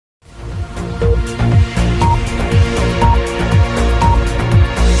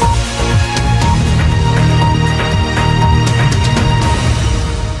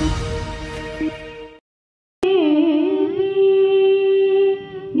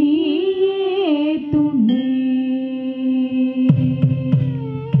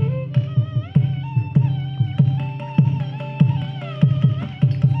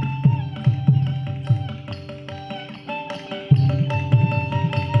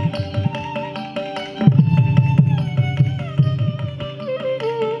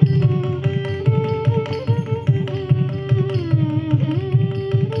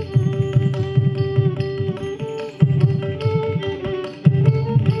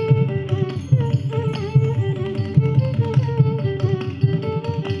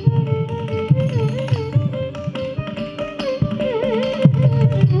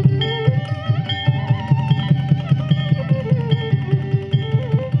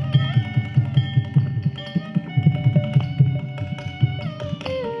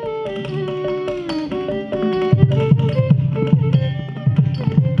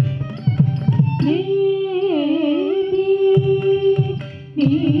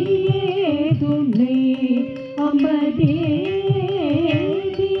Chidambaram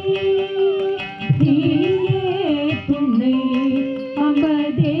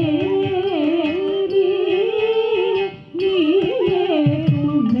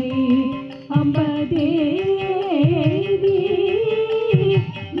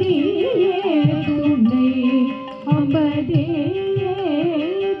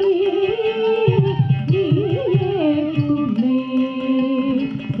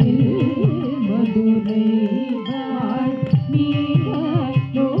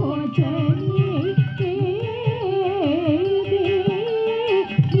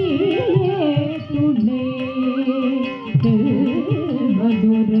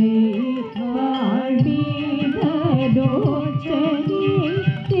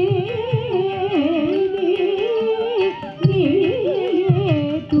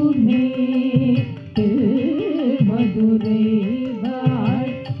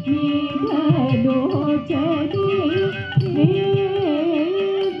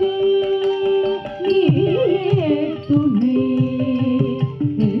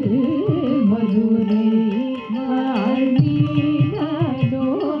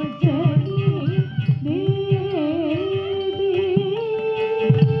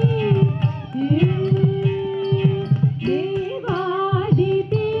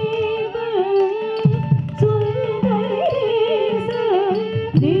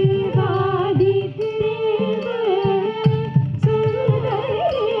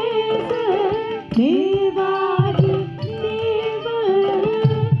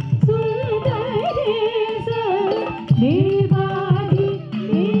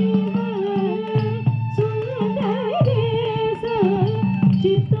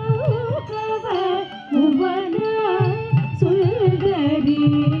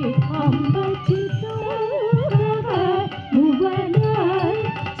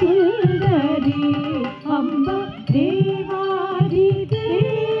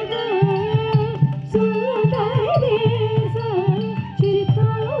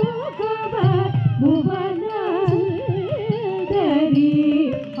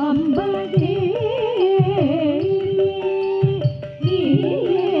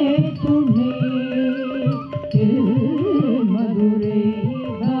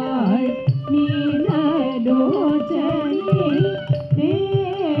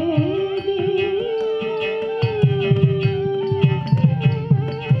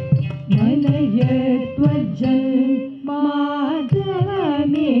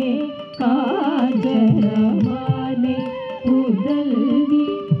Academy, Pujai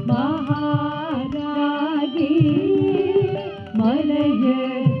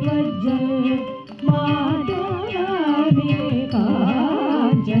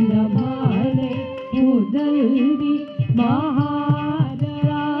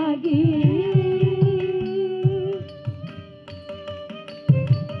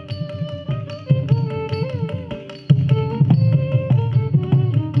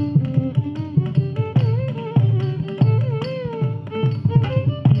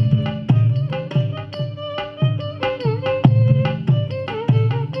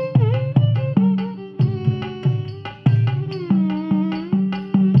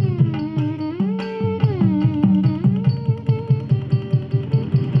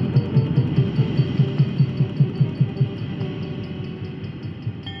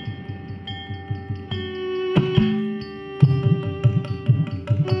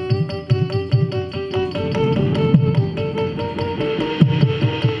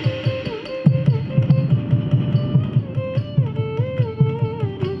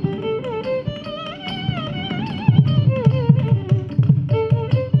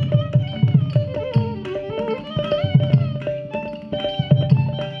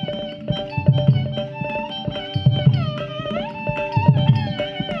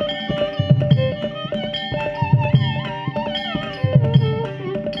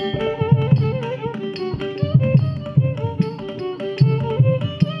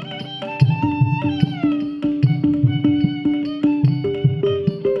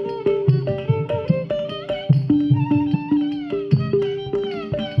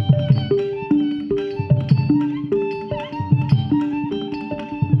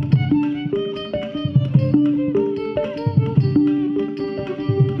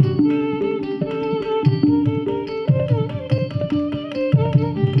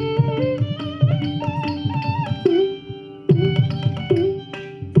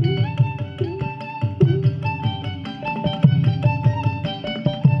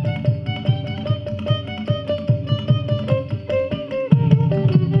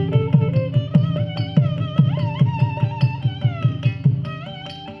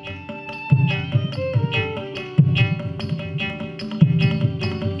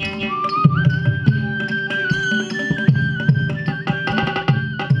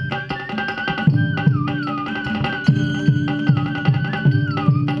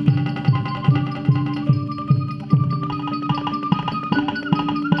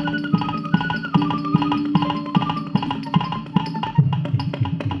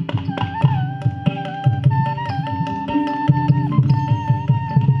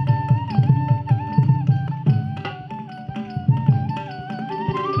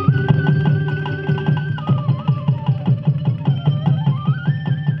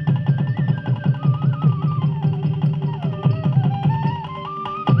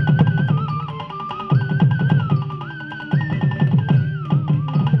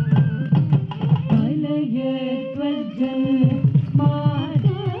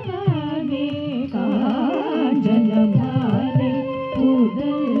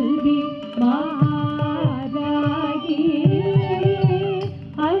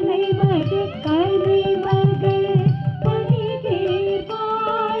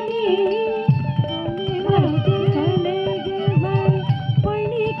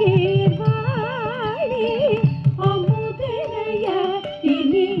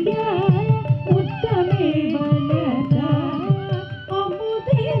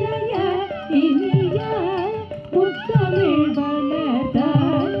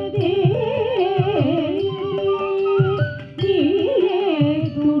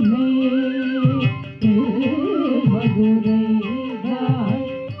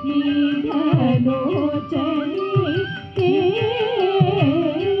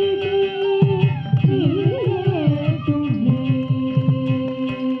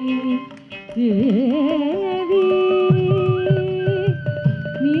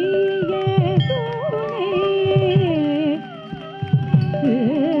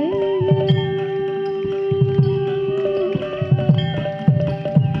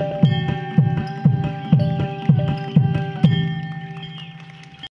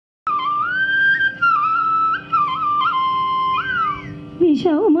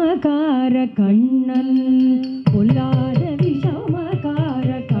விஷமகார Kannan பொல்லாத விஷமகார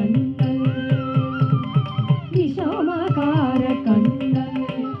கண்ணன் விஷமகார கண்ணன்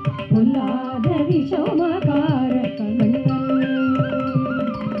பொல்லாத விஷமகார கண்ணன்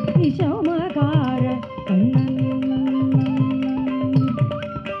விஷமகார கண்ணன்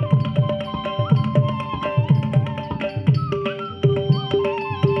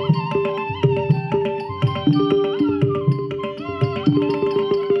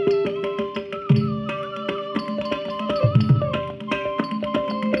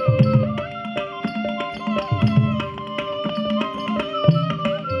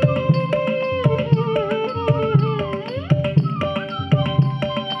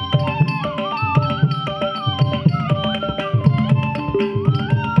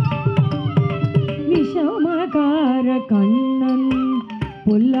கண்ணன்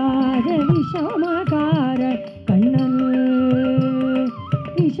பொல்லாத விஷமகார கண்ணன்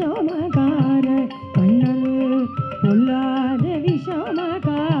விஷமகார கண்ணன் பொல்லாத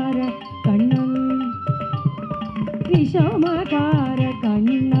விஷமகார கண்ணன் விஷமகார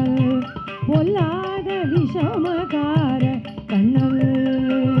கண்ணன் பொல்லாத விஷமகார கண்ணன்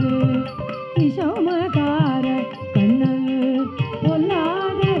விஷமகார கண்ணன் பொல்லாத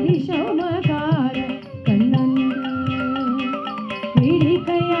விஷமகார கண்ணன்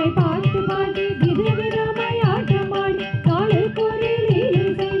வேடிக்கையாய் பாட்டு பாடி விதவிதமாய் ஆட்டமாடி காலை கோரிலீலை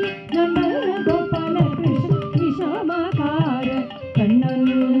செய்ய நந்தன கோபால கிருஷ்ண விஷமகார கண்ணன்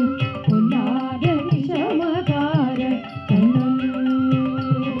பொல்லாத விஷமகார கண்ணன்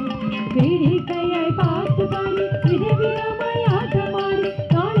வேடிக்கையாய் பாட்டு பாடி விதவிதமாய் ஆட்டமாடி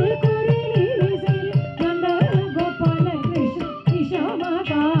காலை கோரிலீலை செய்ய நந்தன கோபால கிருஷ்ண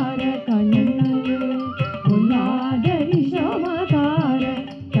விஷமகார கண்ணன் பொல்லாத விஷமகார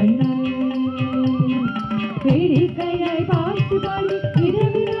கண்ணன் வேடிக்கையாய் பாட்டு பாடி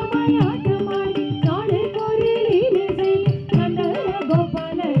விதவிதமாய் ஆட்டமாடி நாளை கோரிலீலை செய்ய நந்தன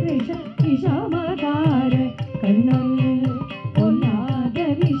கோபால கிருஷ்ண விஷமகார கண்ணன் பொல்லாத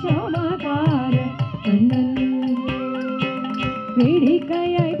விஷமகார கண்ணன்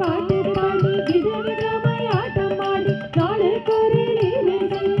வேடிக்கையாய் பாட்டு பாடி விதவிதமாய் ஆட்டமாடி நாளை கோரிலீலை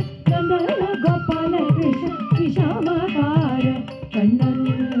செய்ய நந்தன கோபால கிருஷ்ண விஷமகார கண்ணன்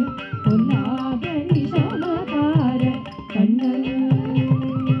பொல்லாத விஷமகார கண்ணன்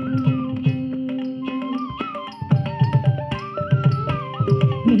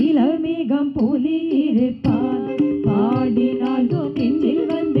நீலமேகம் போலிருப்பான் பாடினாலும் நெஞ்சில்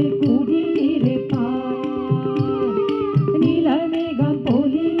வந்து கூடியிருப்பான் நீலமேகம்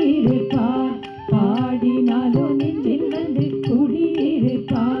போலிருப்பான் பாடினாலும் நெஞ்சில் வந்து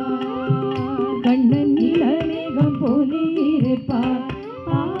கூடியிருப்பான் கண்ணன் நீலமேகம் போலிருப்பான்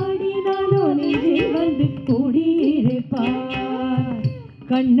பாடினாலும் நெஞ்சில் வந்து கூடியிருப்பான்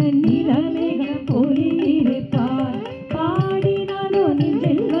கண்ணன் நீலமேகம் போலிருப்பான் பாடினாலும் நெஞ்சில்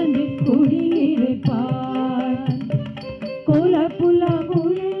வந்து கூடியிருப்பான்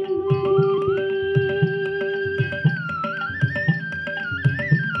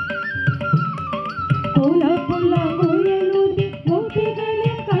கோலப்புலா குழலூதி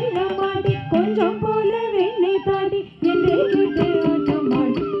கோபிகளின் கள்ளமாடி கொஞ்சம் போல வெண்ணை தாடி என்று கேட்டு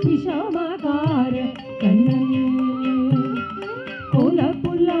ஆட்டமாடி விஷமகார கண்ணன்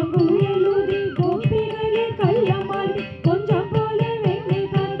கோலப்புலா குழலூதி கோபிகளின் கள்ளமாடி கொஞ்சம் போல வெண்ணை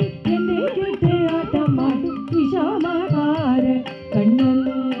தாடி என்று கேட்டு ஆட்டமாடி விஷமகார கண்ணன்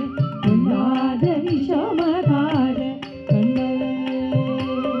பொல்லாத விஷமகார கண்ணன்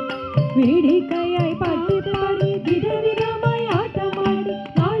வேடிக்கையாய் பாட்டு பாடி விதவிதமாய் ஆட்டமாடி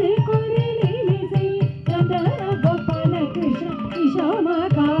நாளை கோரிலீலை செய்ய நந்தன கோபால கிருஷ்ண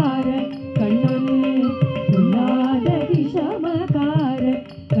விஷமகார கண்ணன் பொல்லாத விஷமகார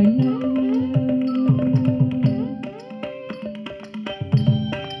கண்ணன்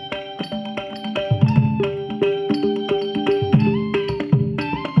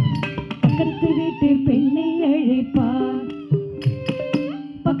பக்கத்து வீட்டு பெண்ணை அழைப்பான்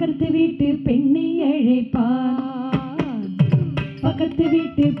பக்கத்து வீட்டு பெண்ணை அழைப்பான் பக்கத்து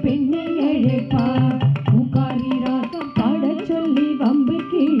வீட்டு பெண்ணை அழைப்பான் முக்காரி ராகம் பாடச் சொல்லி வம்பு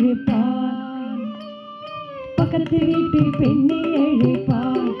கிழிப்பான் பக்கத்து வீட்டு பெண்ணை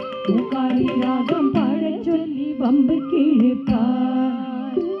அழைப்பான் முக்காரி ராகம் பாடச் சொல்லி வம்பு கிழிப்பான்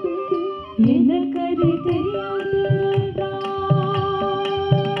எனக்கு அது தெரியாது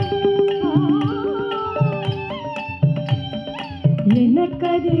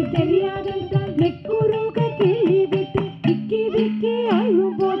எனக்கது தெரியாதென்றால் நெக்குருக கிள்ளி விட்டு விக்கி விக்கி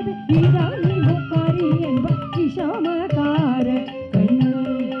அழும் போது இதானி முக்காரி என்பார் விஷமக்கார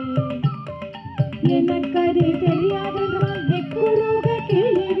கண்ணன். எனக்கது தெரியாதென்றால் நெக்குருக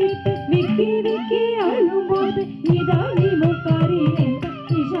கிள்ளி விட்டு விக்கி விக்கி அழும் போது இதானி முக்காரி என்பார்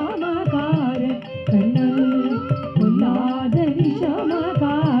விஷமக்கார கண்ணன். பொல்லாத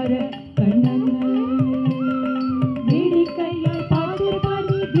விஷமக்கார கண்ணன். வேடிக்கையாய் பாடு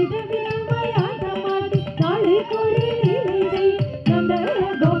பாடி விதவிதமாய் ஆட்டமாடி நாளுக்கொரு லீலை நந்த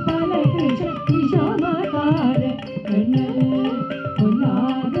கோபால கிருஷ்ண விஷமக்கார கண்ணன்.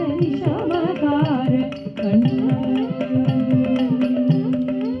 பொல்லாத விஷமக்கார கண்ணன்.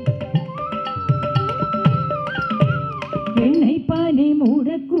 வெண்ணெய் பானை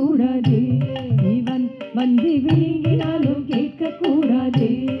மூடக்கூடாது, இவன் வந்து விழுங்கினாலும் கேட்கக்கூடாது.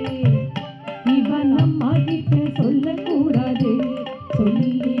 இவன் அம்மா கிட்ட சொல்லக்கூடாது,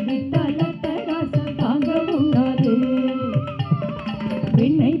 சொல்லிவிட்டால் அட்டகாசம் தாங்க உண்ணாது.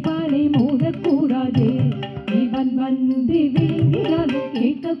 வெண்ணெய் பானை மூடக்கூடாது, இவன் வந்து விழுங்கினாலும்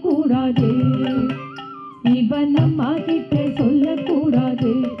கேட்கக்கூடாது. இவன் அம்மா கிட்ட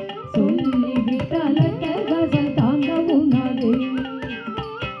சொல்லக்கூடாது, சொல்லிவிட்டால் அட்டகாசம் தாங்க உண்ணாது.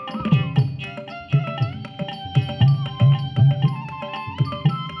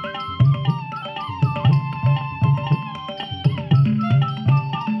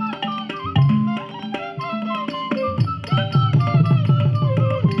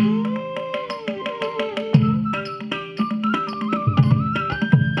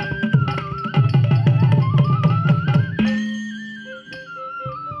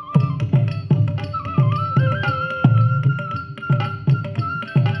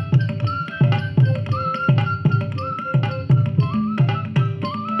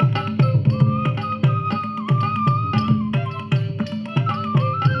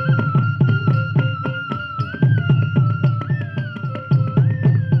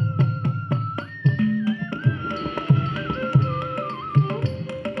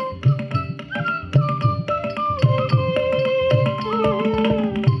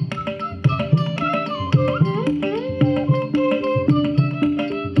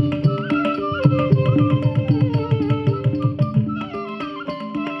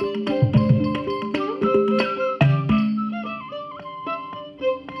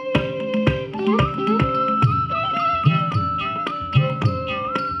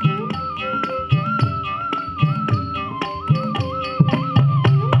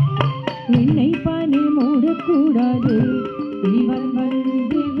 வெண்ணெய் பானை மூடக்கூடாது, இவன்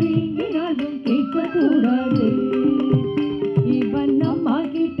வந்து விழுங்கினாலும் கேட்கக்கூடாது. இவன் அம்மா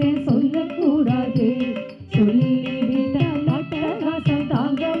கிட்ட சொல்லக்கூடாது, சொல்லிவிட்டால் அட்டகாசம்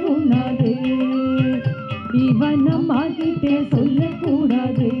தாங்க உண்ணாது. இவன் அம்மா கிட்ட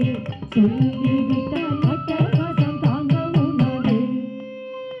சொல்லக்கூடாது, சொல்லிவிட்டால் அட்டகாசம் தாங்க உண்ணாது.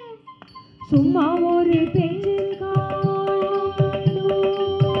 சும்மா ஒரு பேச்சில்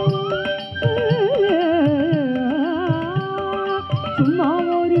சும்மா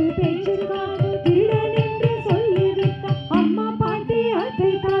ஒரு பேச்சுக்காக திருடன் என்று சொல்லிவிட்டார். அம்மா பாட்டி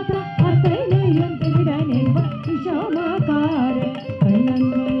அத்தை தாத்தா அத்தனையும் திருடன் என்பார் விஷமக்கார கண்ணன்.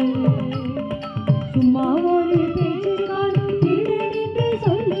 சும்மா ஒரு பேச்சுக்காக திருடன் என்று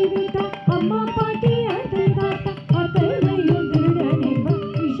சொல்லிவிட்டார். அம்மா பாட்டி அத்தை தாத்தா அத்தனையும் திருடன் என்பார்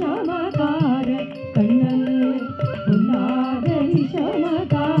விஷமக்கார கண்ணன். பொல்லாத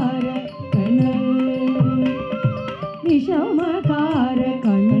Vishamakkara Kannan. Vishamakkara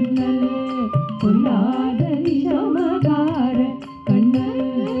Kannan.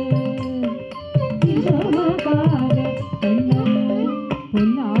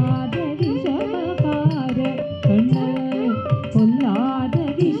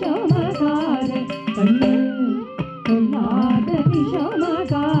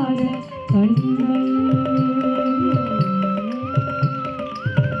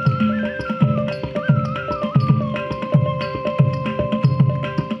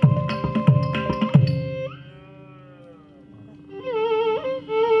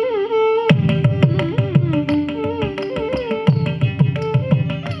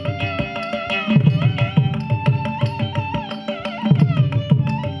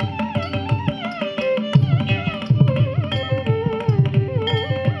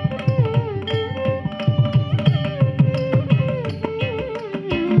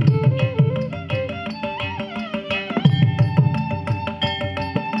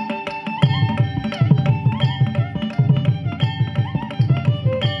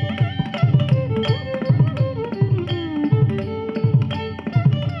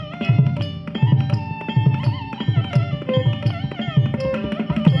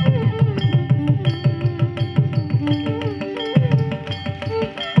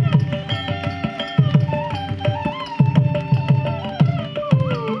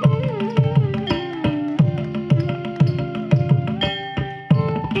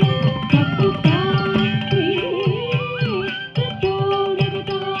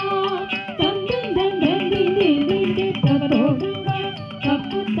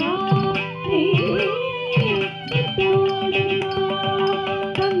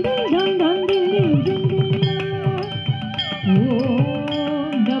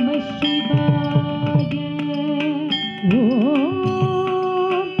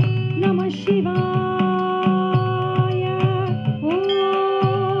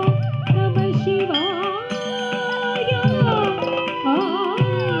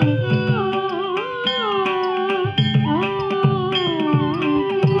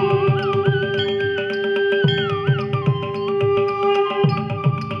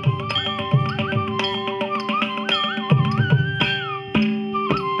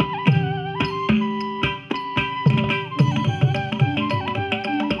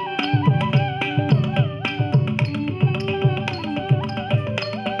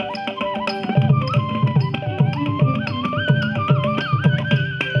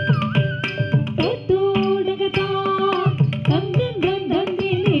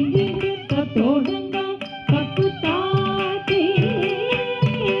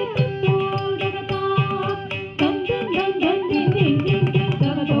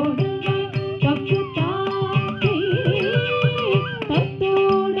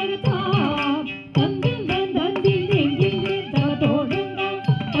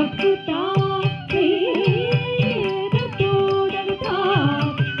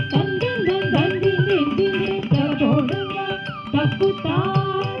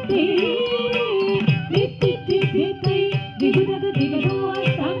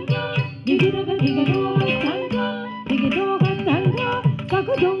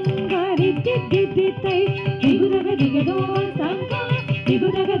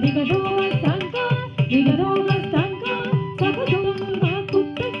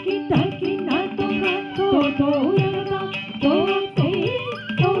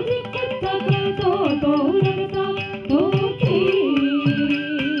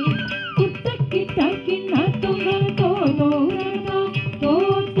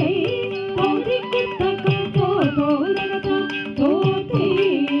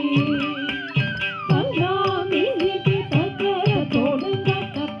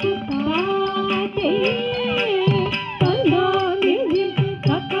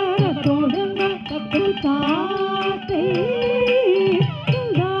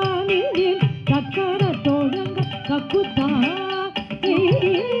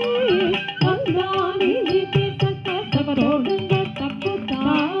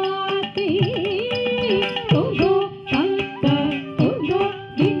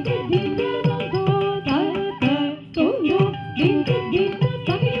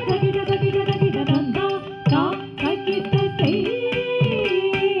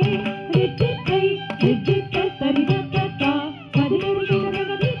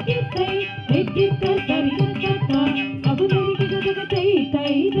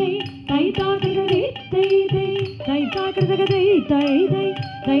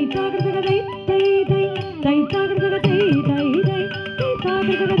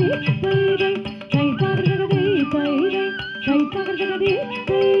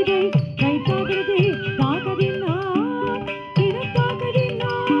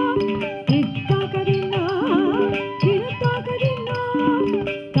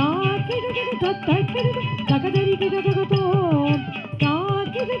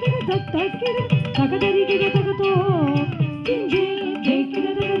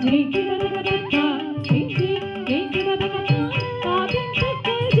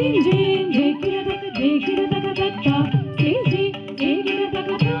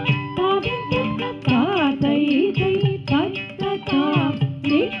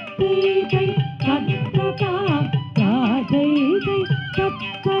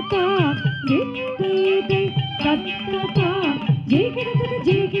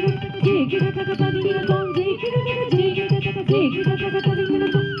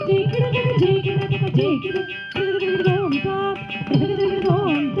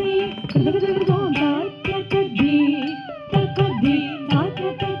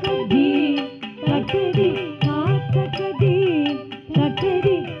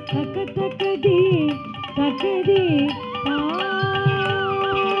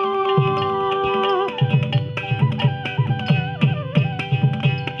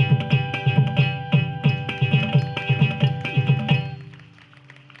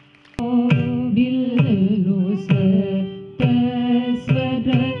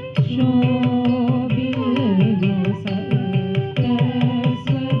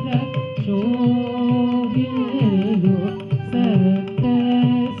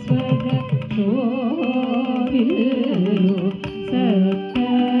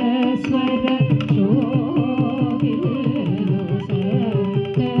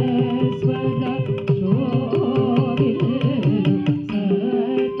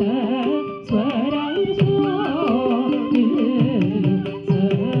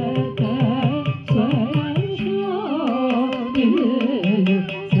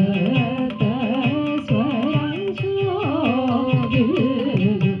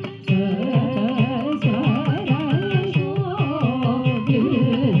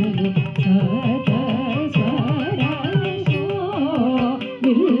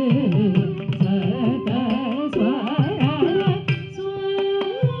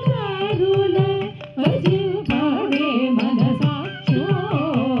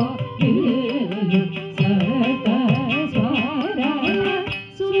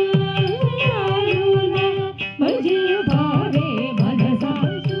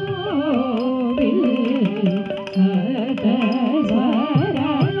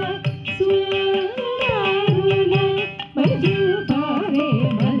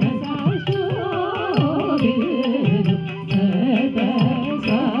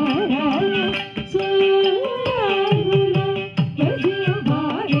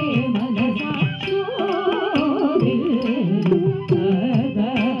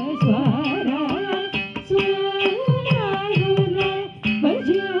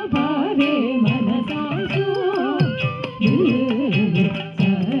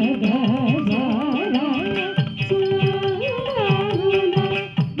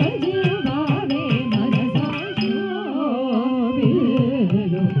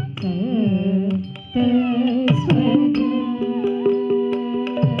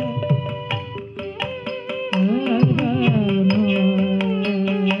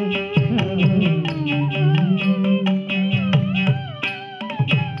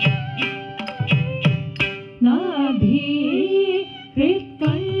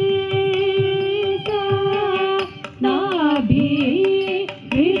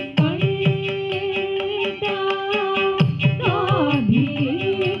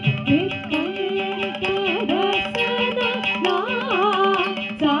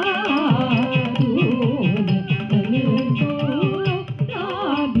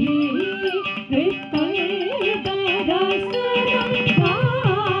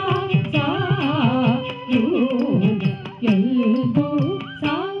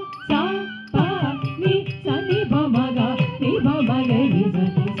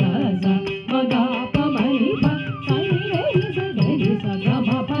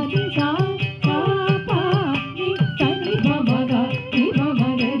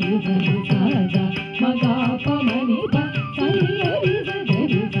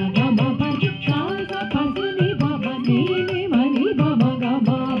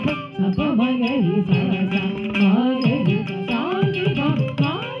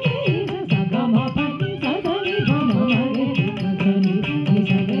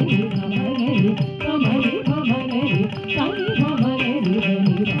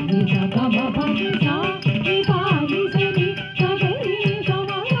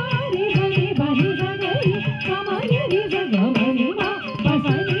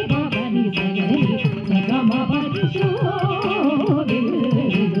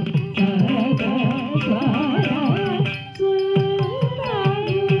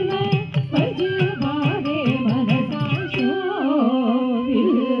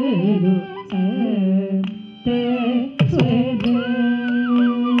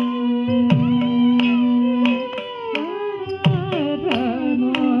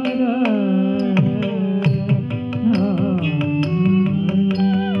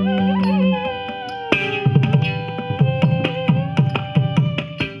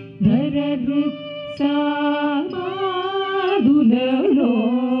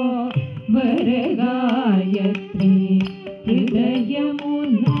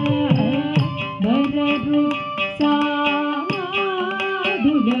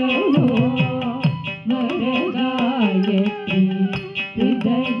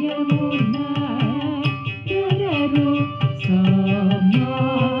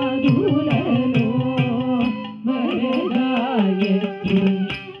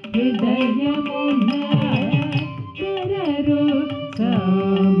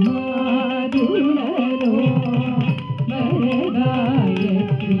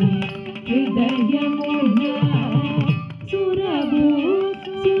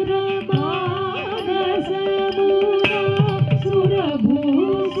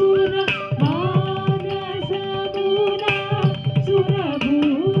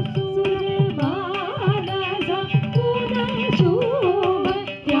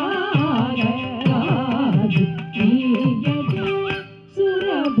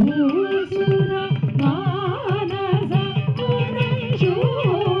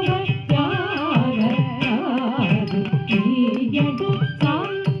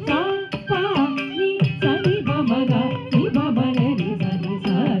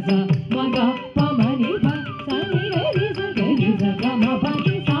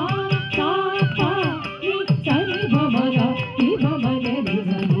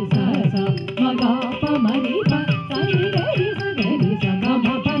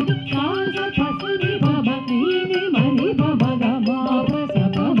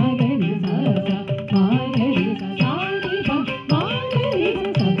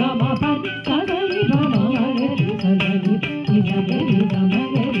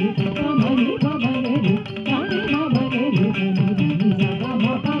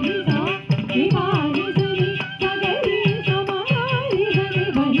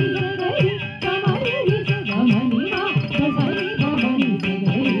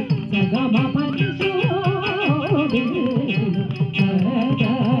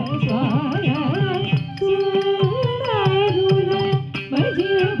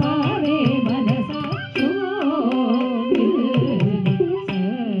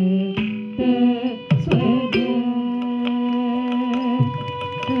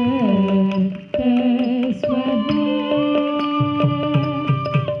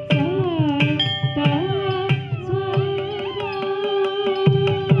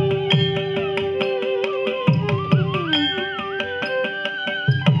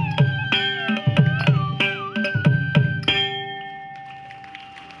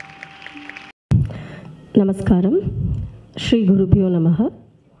 Namaskaram, Shri Gurubhyo Namaha.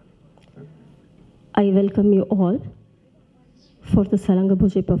 I welcome you all for the Salangai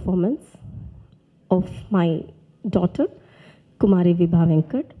Pujai performance of my daughter, Kumari Vibha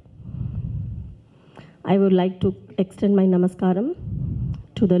Venkat. I would like to extend my namaskaram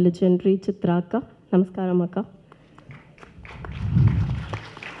to the legendary Chitra Akka. Namaskaram Akka.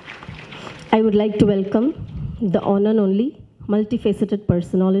 I would like to welcome the one and only multifaceted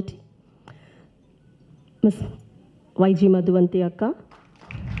personality, Ms. YG Madhuvanti Akka.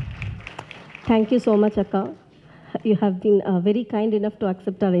 Thank you so much, Akka. You have been very kind enough to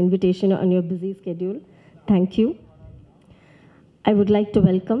accept our invitation on your busy schedule. Thank you. I would like to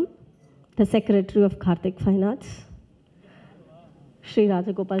welcome the Secretary of Karthik Fine Arts, Shri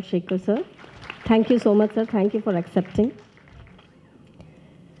Rajagopal Shekhar, sir. Thank you so much, sir. Thank you for accepting.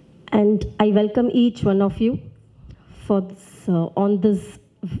 And I welcome each one of you for this, on this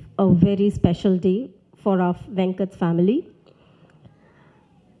very special day for our Venkat's family.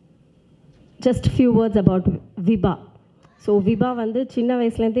 Just a few words about Vibha. So Vibha vandu chinna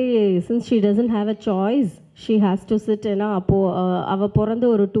vayasla since she doesn't have a choice, she has to sit in ava poranda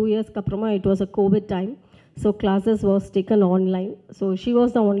oru 2 years kaprama it was a COVID time, so classes was taken online. So she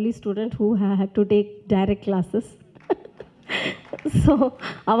was the only student who had to take direct classes. So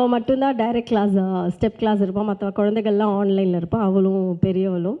ava mattum da direct class step class irpa matha kulandaigal online la irpa avalum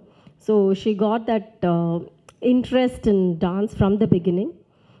periyavalum. So she got that interest in dance from the beginning.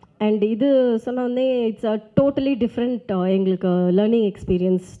 And இது சொன்னோடனே it's a totally different எங்களுக்கு learning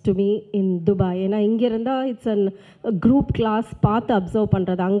experience to me in Dubai. ஏன்னா இங்கே இருந்தால் it's an group class பார்த்து observe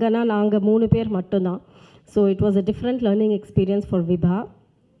பண்ணுறது, அங்கேனா நாங்கள் 3 பேர் மட்டும்தான். So it was a different learning experience for Vibha.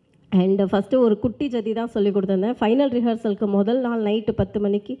 And first ஒரு குட்டி ஜதி தான் சொல்லி கொடுத்துருந்தேன். ஃபைனல் ரிஹர்சலுக்கு முதல் நாள் நைட்டு 10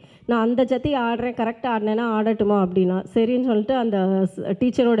 மணிக்கு நான் அந்த ஜதி ஆடுறேன், கரெக்டாக ஆடினேன்னா ஆடட்டுமா அப்படின்னா சரின்னு சொல்லிட்டு அந்த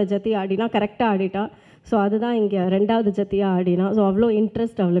டீச்சரோட ஜதி ஆடினா கரெக்டாக ஆடிட்டா. ஸோ அதுதான் இங்கே 2வது ஜத்தியாக ஆடினா. ஸோ அவ்வளோ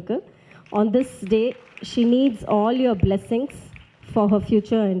இன்ட்ரெஸ்ட் அவளுக்கு. On this day she needs all your blessings for her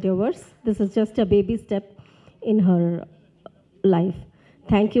future என்டியூவர்ஸ். This is just a baby step in her life.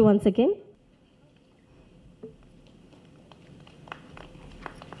 Thank you once again.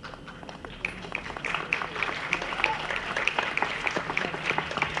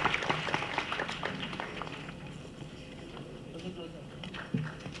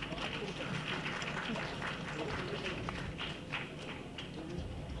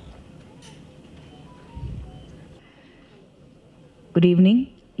 Good evening,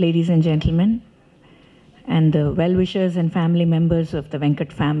 ladies and gentlemen, and the well-wishers and family members of the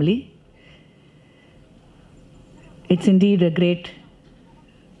Venkat family. It's indeed a great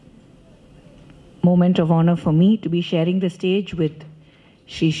moment of honor for me to be sharing the stage with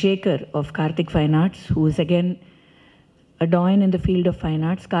Shri Shekhar of Karthik Fine Arts, who is again a doyen in the field of fine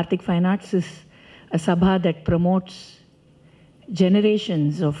arts. Karthik Fine Arts is a sabha that promotes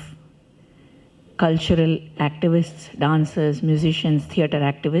generations of cultural activists, dancers, musicians, theatre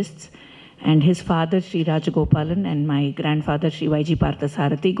activists, and his father Sri Rajagopalan and my grandfather Sri YG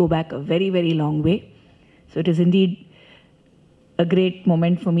Parthasarathi go back a very, very long way. So it is indeed a great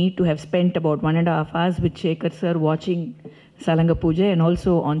moment for me to have spent about 1.5 hours with Shekhar sir watching Salangai Pujai and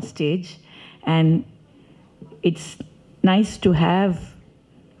also on stage. And it's nice to have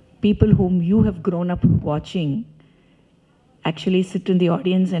people whom you have grown up watching actually sit in the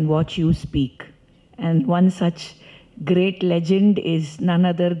audience and watch you speak. And one such great legend is none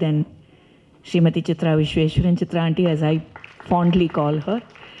other than Srimati Chitra Visweswaran, Chitra Auntie as I fondly call her,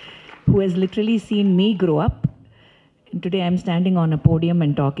 who has literally seen me grow up. And today I'm standing on a podium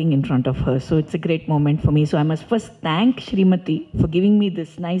and talking in front of her. So it's a great moment for me. So I must first thank Srimati for giving me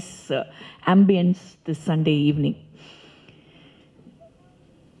this nice ambience this Sunday evening.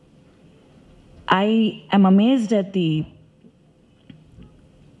 I am amazed at the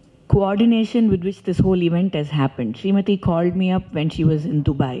coordination with which this whole event has happened. Srimati called me up when she was in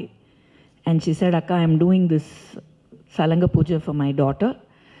Dubai and she said, Akka, I am doing this Salangai Puja for my daughter.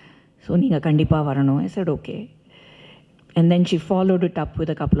 So, Neenga kandipa varano. I said, okay. And then she followed it up with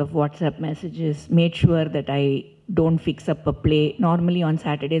a couple of WhatsApp messages, made sure that I don't fix up a play. Normally on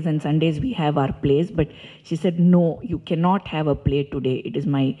Saturdays and Sundays we have our plays, but she said, no, you cannot have a play today. It is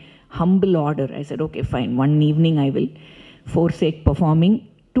my humble order. I said, okay, fine. One evening I will forsake performing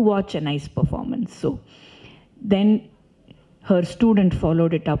to watch a nice performance. So then her student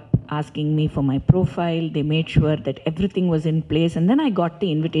followed it up asking me for my profile. They made sure that everything was in place. And then I got the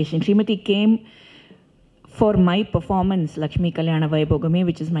invitation. Srimati came for my performance, Lakshmi Kalyana Vaibhogame,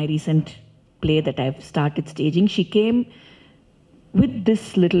 which is my recent play that I've started staging. She came with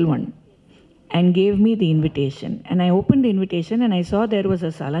this little one and gave me the invitation. And I opened the invitation and I saw there was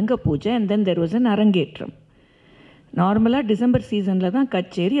a Salangai Pujai and then there was an Arangetram. நார்மலாக December சீசனில் தான்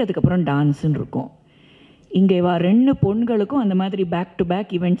கச்சேரி, அதுக்கப்புறம் டான்ஸுன்னு இருக்கும். இங்கே வா 2 பொண்களுக்கும் அந்த மாதிரி பேக் டு பேக்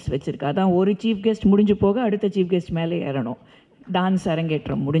ஈவெண்ட்ஸ் வச்சுருக்கா. அதான் ஒரு சீஃப் கெஸ்ட் முடிஞ்சு போக அடுத்த சீஃப் கெஸ்ட் மேலே ஏறணும், டான்ஸ்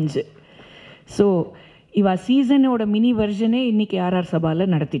அரங்கேற்றம் முடிஞ்சு. ஸோ இவா சீசனோட மினி வெர்ஷனே இன்றைக்கி ஆர்ஆர்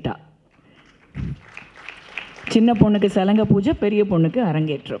சபாவில் நடத்திட்டா. சின்ன பொண்ணுக்கு சலங்கை பூஜை, பெரிய பொண்ணுக்கு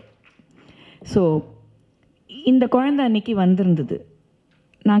அரங்கேற்றம். ஸோ இந்த குழந்தை அன்றைக்கி வந்திருந்தது.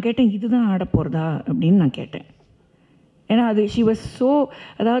 நான் கேட்டேன், இதுதான் ஆட போகிறதா அப்படின்னு நான் கேட்டேன். ஏன்னா அது ஷி வாஸ் ஸோ,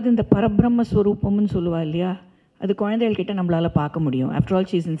 அதாவது இந்த பரபிரம்ம ஸ்வரூபம்னு சொல்லுவா இல்லையா, அது குழந்தைகள்கிட்ட நம்மளால் பார்க்க முடியும். After all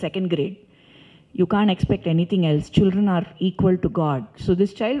she is in 2nd grade. You can't expect anything else. Children are equal to God. So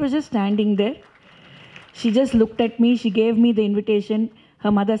this child was just standing there. She just looked at me. She gave me the invitation.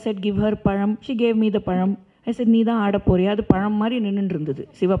 Her mother said, give her param. She gave me the param. I said, நீ தான் ஆட போறியா? அது பழம் மாதிரி நின்றுட்டு இருந்தது,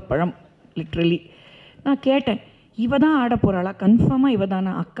 சிவப்பழம் literally. நான் கேட்டேன், இவ தான் ஆட போகிறாளா? கன்ஃபார்மாக இவ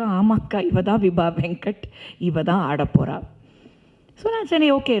தானா? அக்கா, ஆமாம் அக்கா, இவ தான் விபா வெங்கட், இவ தான் ஆட போகிறா. ஸோ நான் சரி,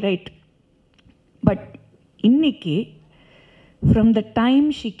 ஓகே ரைட். பட் இன்னைக்கு from the time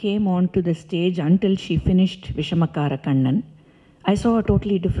she came onto the stage until she finished Vishamakara Kannan, I saw a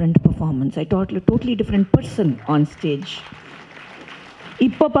totally different performance. I saw a totally different person on stage.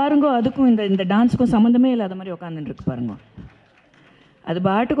 இப்போ பாருங்க, அதுக்கும் இந்த டான்ஸுக்கும் சம்மந்தமே இல்லாத மாதிரி உட்காந்துருக்கு பாருங்க. அது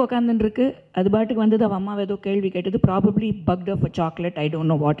பாட்டுக்கு உட்காந்துருக்கு. அது பாட்டுக்கு வந்தது. அவள் அம்மாவை ஏதோ கேள்வி கேட்டது. Probably பக்ட் of a chocolate. I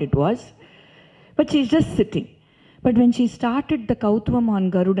don't know what it was. But she is just sitting. But when she started the கௌத்துவம் on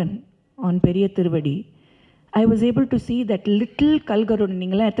Garudan, on பெரிய திருவடி, I was able to see that little கல்கருடன்.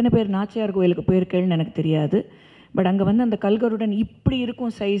 நீங்களாம் எத்தனை பேர் நாச்சியார் கோயிலுக்கு போயிருக்கேன்னு எனக்கு தெரியாது. பட் அங்கே வந்து அந்த கல்கருடன் இப்படி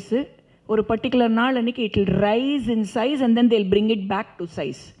இருக்கும் சைஸு. ஒரு பர்டிகுலர் நாள் அன்றைக்கி it will rise in size and then தேல் bring it back to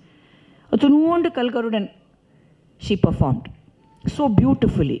size. துணுவோண்டு கல்கருடன் she performed so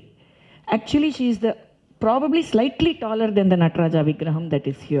beautifully. Actually she is the probably slightly taller than the Nataraja Vigraham that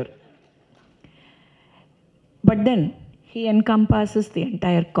is here. But then he encompasses the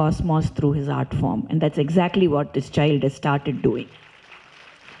entire cosmos through his art form, and that's exactly what this child has started doing.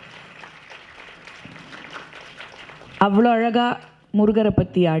 அவ்வளோ அழகாக முருகரை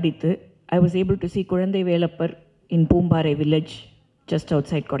பற்றி ஆடித்து I was able to see குழந்தை Velappar in Poombarai village just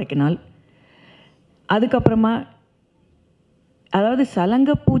outside Kodaikanal. அதுக்கப்புறமா அதாவது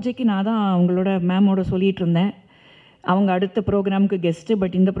சலங்க பூஜைக்கு நான் தான் அவங்களோட மேமோட சொல்லிகிட்டு இருந்தேன். அவங்க அடுத்த ப்ரோக்ராமுக்கு கெஸ்ட்டு,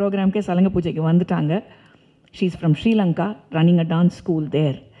 பட் இந்த ப்ரோக்ராமுக்கே சலங்க பூஜைக்கு வந்துட்டாங்க. She is from Sri Lanka, running a dance school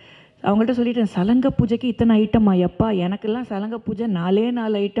தேர். அவங்கள்ட்ட சொல்லிட்டேன், சலங்க பூஜைக்கு இத்தனை ஐட்டமா? எப்பா, எனக்கெல்லாம் சலங்க பூஜை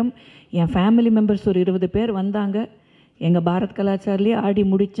 4 ஐட்டம். என் ஃபேமிலி மெம்பர்ஸ் ஒரு 20 பேர் வந்தாங்க. எங்கள் பாரத் கலாச்சாரிலே ஆடி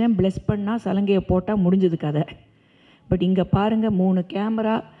முடித்தேன். ப்ளெஸ் பண்ணால் சலங்கையை போட்டால் முடிஞ்சது கதை. பட் இங்கே பாருங்கள், 3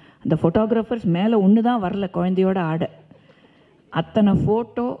 கேமரா, அந்த ஃபோட்டோகிராஃபர்ஸ் மேலே ஒன்று தான் வரல குழந்தையோட ஆட. அத்தனை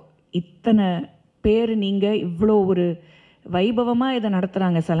ஃபோட்டோ, இத்தனை பேர், நீங்கள் இவ்வளோ ஒரு வைபவமாக இதை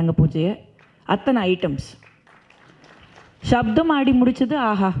நடத்துகிறாங்க சலங்க பூஜையை. அத்தனை ஐட்டம்ஸ். சப்தம் ஆடி முடிச்சது.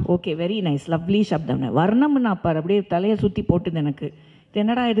 ஆஹா, ஓகே, வெரி நைஸ், லவ்லி சப்தம். வர்ணம் நான் பாரு, அப்படியே தலையை சுற்றி போட்டுது எனக்கு. இது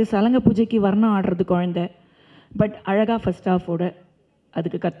என்னடா இது, சலங்க பூஜைக்கு வர்ணம் ஆடுறது குழந்தை. பட் அழகாக ஃபஸ்ட் ஹாஃபோட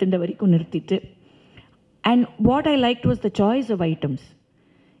அதுக்கு கத்துண்ட வரைக்கும் நிறுத்திட்டு. And what I like was the choice of items.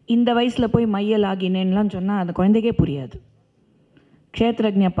 இந்த வயசில் போய் மையல் ஆகினேன்லாம் சொன்னால் அந்த குழந்தைக்கே புரியாது.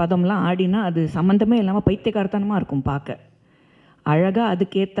 க்ஷேத்ரஜ்ஞ பதம்லாம் ஆடினா அது சம்மந்தமே இல்லாமல் பைத்தியகார்த்தனமாக இருக்கும் பார்க்க. அழகாக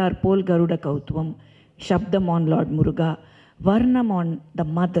அதுக்கேற்றார் போல் கருட கௌத்துவம், சப்தம் ஆன் லார்ட் முருகா, வர்ணம் on the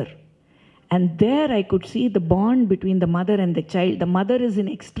mother. And there I could see the bond between the mother and the child. The mother is in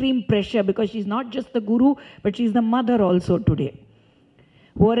extreme pressure because she's not just the guru, but she's the mother also today.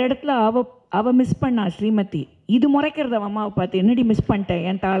 ஒரு இடத்துல அவ miss பண்ணா ஸ்ரீமதி. இது முறைக்கிறது அம்மாவை பார்த்து, என்னடி miss பண்ணிட்டேன்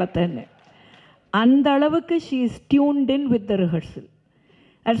என் தாளத்தைன்னு. அந்த அளவுக்கு she is tuned in with the rehearsal.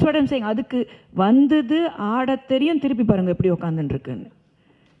 That's what I'm saying. அதுக்கு வந்தது ஆட தெரியும், திருப்பி பாருங்கள் எப்படி உட்காந்துருக்குன்னு.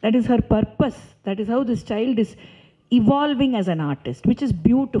 That is her purpose. That is how this child is evolving as an artist, which is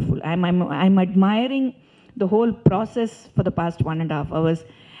beautiful. I'm admiring the whole process for the past 1.5 hours,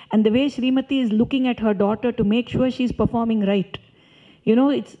 and the way Srimati is looking at her daughter to make sure she's performing right. You know,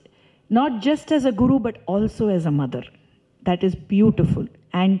 it's not just as a guru but also as a mother. That is beautiful.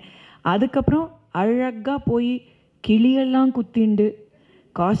 And அதுக்கப்புறம் அழகாக போய் கிளியெல்லாம் குத்திண்டு,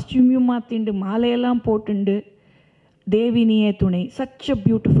 காஸ்டியூமையும் மாற்றிண்டு, மாலையெல்லாம் போட்டுண்டு, தேவினியே துணை, such a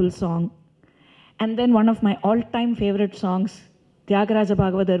beautiful song. And then one of my all-time favorite songs, Thyagaraja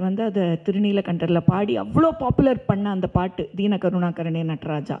Bhagavathar வந்து அதை திருநீலகண்டரில் பாடி அவ்வளோ popular பண்ண அந்த பாட்டு, தீன கருணாகரனே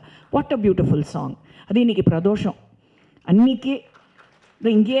Natraja. What a beautiful song. அது இன்றைக்கி பிரதோஷம். அன்றைக்கே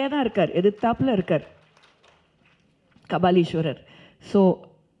இங்கேயே தான் இருக்கார், எதிர்த்தாப்பில் இருக்கார் கபாலீஸ்வரர். ஸோ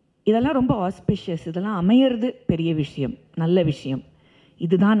இதெல்லாம் ரொம்ப ஆஸ்பிஷியஸ். இதெல்லாம் அமையிறது பெரிய விஷயம், நல்ல விஷயம்.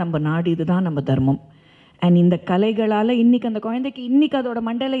 இதுதான் நம்ம நாடு, இதுதான் நம்ம தர்மம். அண்ட் இந்த கலைகளால் இன்றைக்கி அந்த குழந்தைக்கு இன்றைக்கி அதோட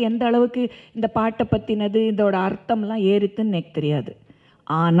மண்டையில் எந்த அளவுக்கு இந்த பாட்டை பற்றினது, இதோட அர்த்தம்லாம் ஏறித்துன்னு எனக்கு தெரியாது.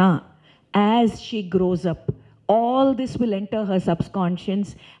 ஆனால் as she grows up, all this will enter her subconscious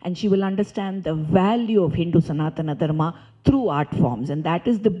and she will understand the value of Hindu Sanatana Dharma through art forms. And that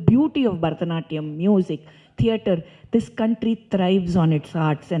is the beauty of Bharatanatyam, music, theatre. This country thrives on its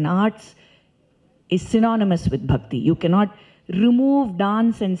arts, and arts is synonymous with bhakti. You cannot remove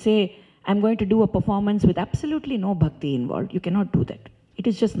dance and say, I'm going to do a performance with absolutely no bhakti involved. You cannot do that. It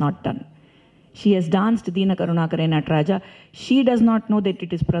is just not done. She has danced Dina Karunakare Nataraja. She does not know that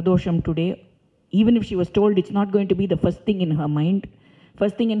it is Pradosham today. Even if she was told, it's not going to be the first thing in her mind.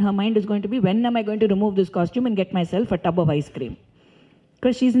 First thing in her mind is going to be, when am I going to remove this costume and get myself a tub of ice cream?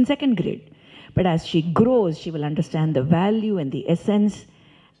 Because she's in 2nd grade. But as she grows, she will understand the value and the essence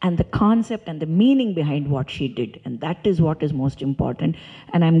and the concept and the meaning behind what she did. And that is what is most important.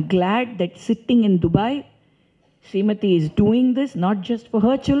 And I'm glad that sitting in Dubai, Srimati is doing this not just for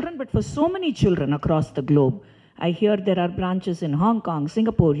her children, but for so many children across the globe. I hear there are branches in Hong Kong,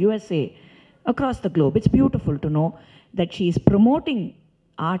 Singapore, USA, across the globe. It's beautiful to know that she is promoting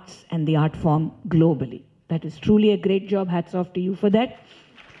arts and the art form globally. That is truly a great job. Hats off to you for that.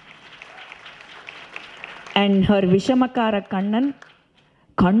 And her Vishamakara Kannan,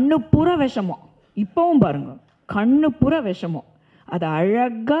 கண்ணு பூரா விஷமம். இப்போவும் பாருங்க, கண்ணு பூரா விஷமம். அது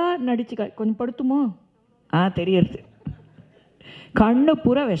அழகாக நடிச்சு கொஞ்சம் படுத்துமோ தெரியுது கண்ணு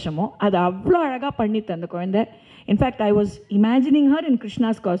பூரா விஷமோ அது அவ்வளோ அழகாக பண்ணித்து அந்த குழந்தை. In fact I was imagining her in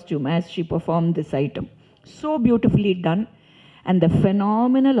Krishna's costume as she perform this item. So beautifully done. And the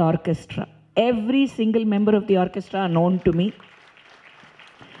phenomenal orchestra. Every single member of the orchestra are known to me.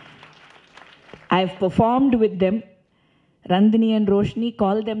 I have performed with them. Randini and Roshni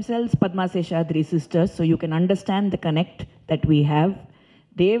call themselves Padmasree Chitra sisters, so you can understand the connect that we have.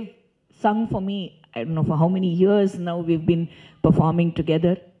 They've sung for me, I don't know for how many years now we've been performing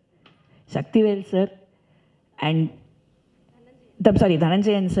together. Shaktivel sir and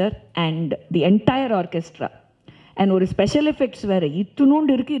Dhananjayan sir and the entire orchestra. And ஒரு special effects வேறு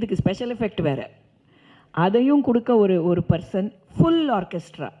இத்துணூண்டு இருக்குது, இதுக்கு special effect வேறு, அதையும் கொடுக்க ஒரு person. Full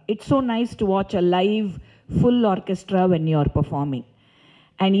orchestra. It's so nice to watch a live full orchestra when you are performing.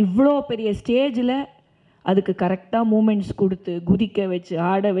 And இவ்வளோ பெரிய ஸ்டேஜில் அதுக்கு கரெக்டாக மூமெண்ட்ஸ் கொடுத்து குதிக்க வச்சு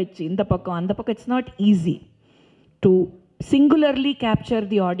ஆட வச்சு இந்த பக்கம் அந்த பக்கம். It's not easy to சிங்குலர்லி capture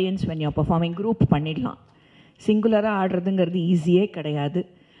the audience when you are performing. Group பண்ணிடலாம், சிங்குலராக ஆடுறதுங்கிறது ஈஸியே கிடையாது.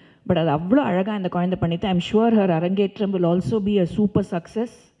 பட் அது அவ்வளோ அழகாக இந்த குழந்தை பண்ணிட்டு. ஐ எம் ஷுவர் ஹர் அரங்கேற்றம் will also be a super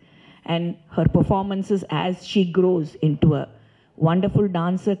success and her performances as she grows into a wonderful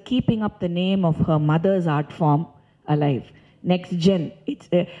dancer, keeping up the name of her mother's art form alive. Next gen.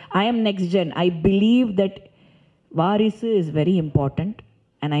 I am next gen. I believe that varisu is very important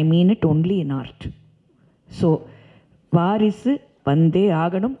and I mean it only in art. So varisu vande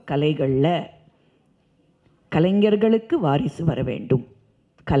ஆகணும் கலைகளில். கலைஞர்களுக்கு வாரிசு வர வேண்டும்,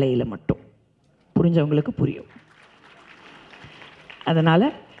 கலையில் மட்டும். புரிஞ்சவங்களுக்கு புரியும். அதனால்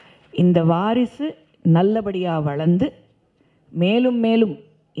இந்த வாரிசு நல்லபடியாக வளர்ந்து மேலும் மேலும்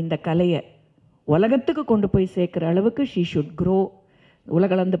இந்த கலையை உலகத்துக்கு கொண்டு போய் சேர்க்குற அளவுக்கு ஷீ ஷுட் க்ரோ.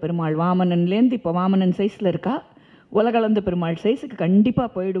 உலகளந்த பெருமாள் வாமனன்லேருந்து இப்போ வாமனன் சைஸில் இருக்கா, உலகளந்த பெருமாள் சைஸுக்கு கண்டிப்பாக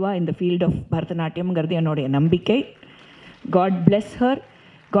போயிடுவா இந்த ஃபீல்ட் ஆஃப் பரதநாட்டியம்ங்கிறது என்னுடைய நம்பிக்கை. God bless her.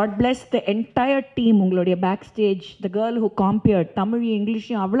 God bless the entire team. உங்களுடைய back stage, the girl who காம்பியர்ட் Tamil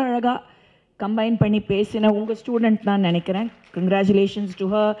இங்கிலீஷையும் அவ்வளோ அழகாக கம்பைன் பண்ணி பேசின உங்கள் ஸ்டூடெண்ட் தான் நினைக்கிறேன். Congratulations to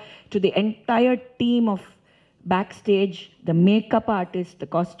her, to the entire team of back stage, the makeup artist, the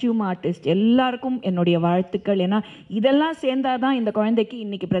costume artist, எல்லாருக்கும் என்னுடைய வாழ்த்துக்கள். ஏன்னா இதெல்லாம் சேர்ந்தால் தான் இந்த குழந்தைக்கு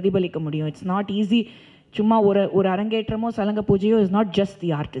இன்றைக்கி பிரதிபலிக்க முடியும். It's not easy. சும்மா ஒரு அரங்கேற்றமோ சலங்க பூஜையோ is not just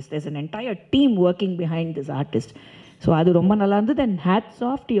the artist. There's an entire team working behind this artist. So அது ரொம்ப நல்லா இருந்தது. And hats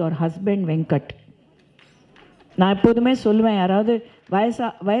off to your husband Venkat. நான் எப்போதுமே சொல்லுவேன், யாராவது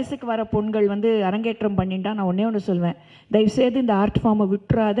வயசுக்கு வர பொண்கள் அரங்கேற்றம் பண்ணிட்டா நான் ஒன்று சொல்லுவேன், தயவுசெய்து இந்த ஆர்ட் ஃபார்மை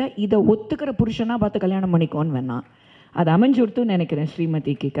விட்டுறாத, இதை ஒத்துக்கிற புருஷனாக பார்த்து கல்யாணம் பண்ணிக்கோன்னு வேணாம். அது அமைஞ்சுடுத்துன்னு நினைக்கிறேன்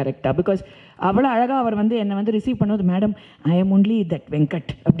ஸ்ரீமதிக்கு கரெக்டாக. பிகாஸ் அவ்வளோ அழகாக அவர் என்னை ரிசீவ் பண்ணுவது, madam I am only that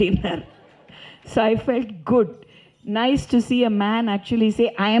Venkat அப்படின்னார். So I felt good. Nice to C a man actually say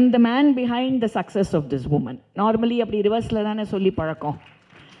I am the man behind the success of this woman. Normally அப்படி ரிவர்ஸில் தானே சொல்லி பழக்கம்.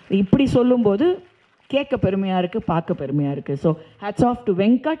 இப்படி சொல்லும்போது கேட்க பெருமையாக இருக்குது, பார்க்க பெருமையாக இருக்குது. So hats off to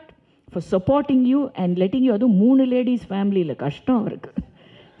Venkat for supporting you and letting you. அதுவும் 3 லேடிஸ் ஃபேமிலியில் கஷ்டம் அவருக்கு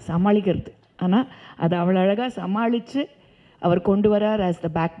சமாளிக்கிறது. ஆனால் அது அவ்வளோ அழகாக சமாளித்து அவர் கொண்டு வரார் as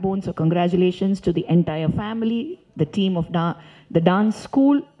the back phone. So congratulations to the entire family, the team of the dance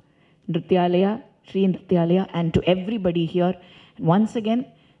school, Nrityalaya, Sri Nrityalaya, and to everybody here. Once again,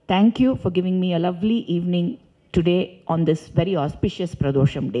 thank you for giving me a lovely evening today on this very auspicious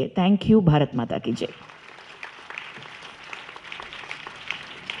Pradosham day. Thank you. Bharat Mata Ki Jai.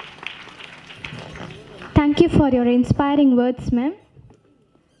 Thank you for your inspiring words, ma'am.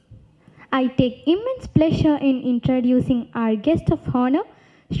 I take immense pleasure in introducing our guest of honor,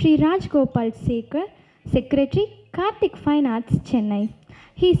 Sri Rajgopal Shekhar, Secretary, Karthik Fine Arts, Chennai.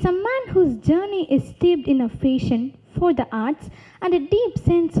 He is a man whose journey is steeped in a passion for the arts and a deep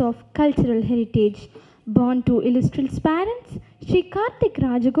sense of cultural heritage. Born to illustrious parents, Sri Karthik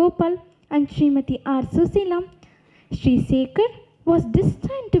Rajagopal and Srimati R. Susilam, Sri Shekhar was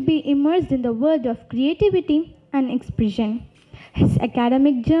destined to be immersed in the world of creativity and expression. His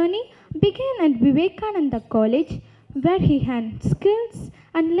academic journey began at Vivekananda College, where he had skills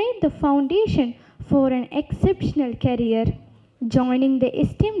and laid the foundation for an exceptional career. Joining the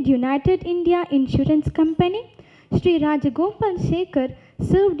esteemed United India Insurance Company, Sri Rajagopal Shekhar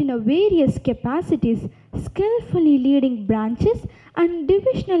served in various capacities, skillfully leading branches and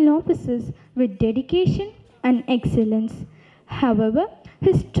divisional offices with dedication and excellence. However,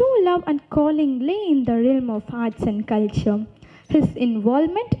 his true love and calling lay in the realm of arts and culture. His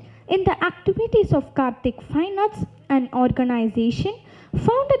involvement in the activities of Karthik Fine Arts, an organization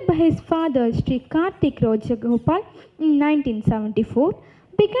founded by his father Sri Karthik Rajagopal in 1974,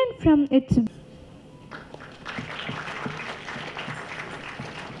 began from its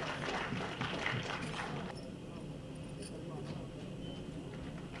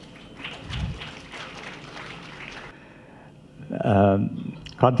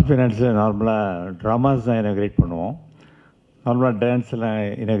கான்ஃபிடென்ஸில் நார்மலாக dramas தான் inaugurate பண்ணுவோம். நார்மலாக டான்ஸ்லாம்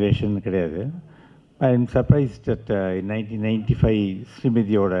inauguration கிடையாது. I am surprised that in 1995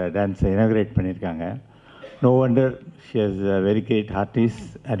 ஸ்ரீமதியோட டான்ஸை inaugurate பண்ணியிருக்காங்க. No wonder she is a very great artist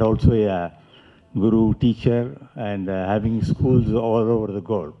and also a guru, teacher, and having schools all over the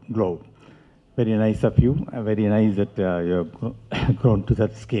globe. Very nice of you, very nice that you have grown to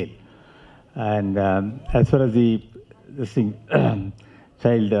that scale. And as far as the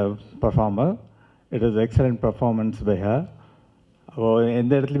child performer, it was excellent performance by her.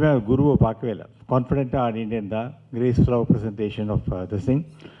 எந்த இடத்துலையுமே குருவை பார்க்கவே இல்லை, கான்ஃபிடென்ட்டாக ஆடிட்டு இருந்தால், கிரேஸ்ஃபுல்லாக presentation of this thing.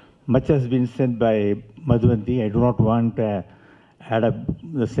 Much has been said by Madhuvanti. I do not want to add up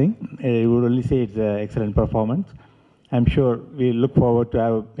this thing. I would only say it's an excellent performance. I'm sure we look forward to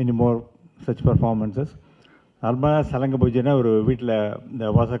have many more such performances. நார்மலாக சலங்க பூஜைனா ஒரு வீட்டில்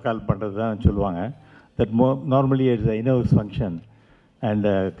இந்த வாசக்கால் பண்ணுறது தான் சொல்லுவாங்க. That normally it's இனோஸ் function and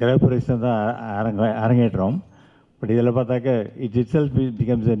கிரகப்பிரவேசம் தான் அரங்கேற்றம். பட் இதில் பார்த்தாக்க it's it self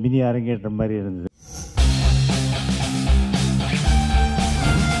becomes mini அரங்கேற்றம் மாதிரி இருந்தது.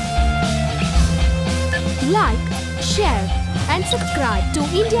 Like, share and subscribe to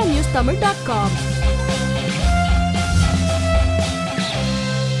indianewstamil.com.